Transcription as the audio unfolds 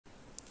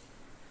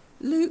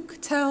Luke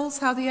tells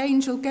how the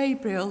angel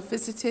Gabriel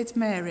visited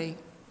Mary.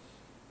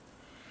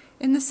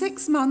 In the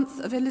 6th month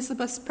of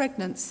Elizabeth's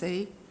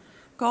pregnancy,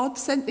 God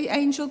sent the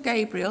angel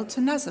Gabriel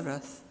to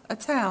Nazareth, a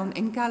town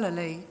in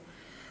Galilee,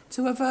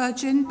 to a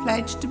virgin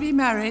pledged to be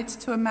married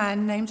to a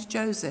man named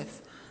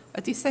Joseph,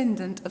 a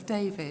descendant of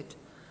David.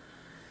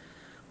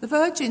 The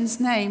virgin's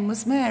name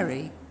was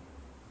Mary.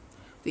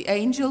 The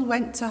angel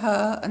went to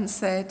her and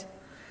said,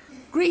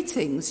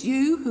 "Greetings,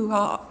 you who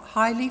are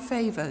highly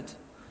favoured.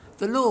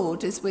 The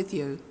Lord is with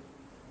you."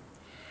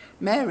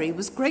 Mary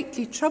was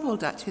greatly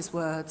troubled at his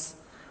words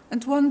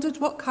and wondered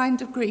what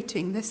kind of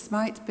greeting this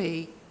might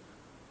be.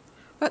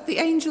 But the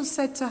angel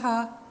said to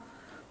her,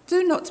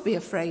 "Do not be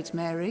afraid,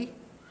 Mary.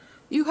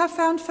 You have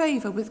found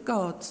favour with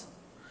God.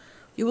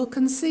 You will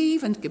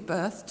conceive and give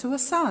birth to a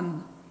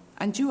son,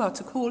 and you are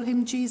to call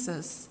him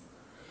Jesus.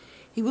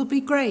 He will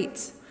be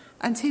great,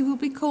 and he will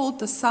be called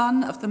the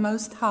Son of the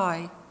Most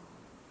High.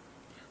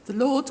 The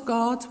Lord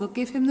God will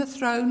give him the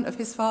throne of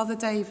his father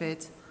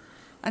David,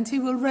 and he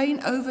will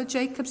reign over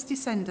Jacob's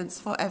descendants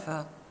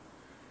forever.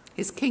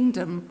 His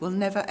kingdom will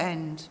never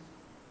end."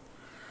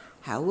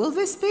 "How will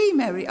this be,"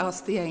 Mary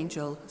asked the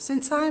angel,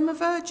 "since I am a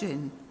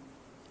virgin?"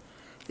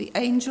 The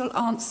angel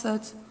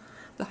answered,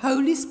 "The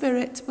Holy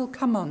Spirit will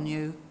come on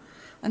you,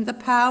 and the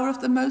power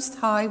of the Most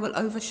High will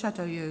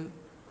overshadow you.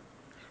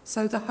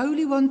 So the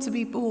Holy One to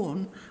be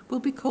born will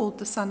be called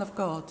the Son of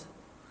God.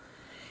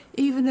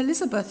 Even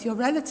Elizabeth, your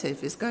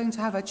relative, is going to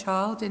have a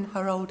child in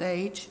her old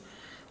age,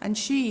 and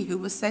she who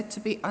was said to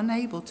be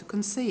unable to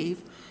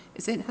conceive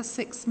is in her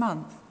 6th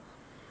month.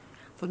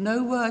 For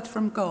no word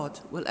from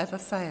God will ever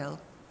fail."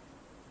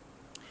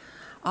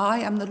 "I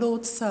am the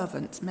Lord's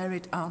servant,"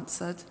 Mary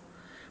answered.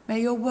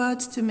 "May your word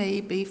to me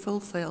be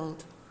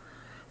fulfilled."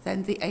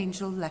 Then the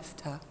angel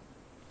left her.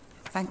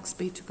 Thanks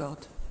be to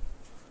God.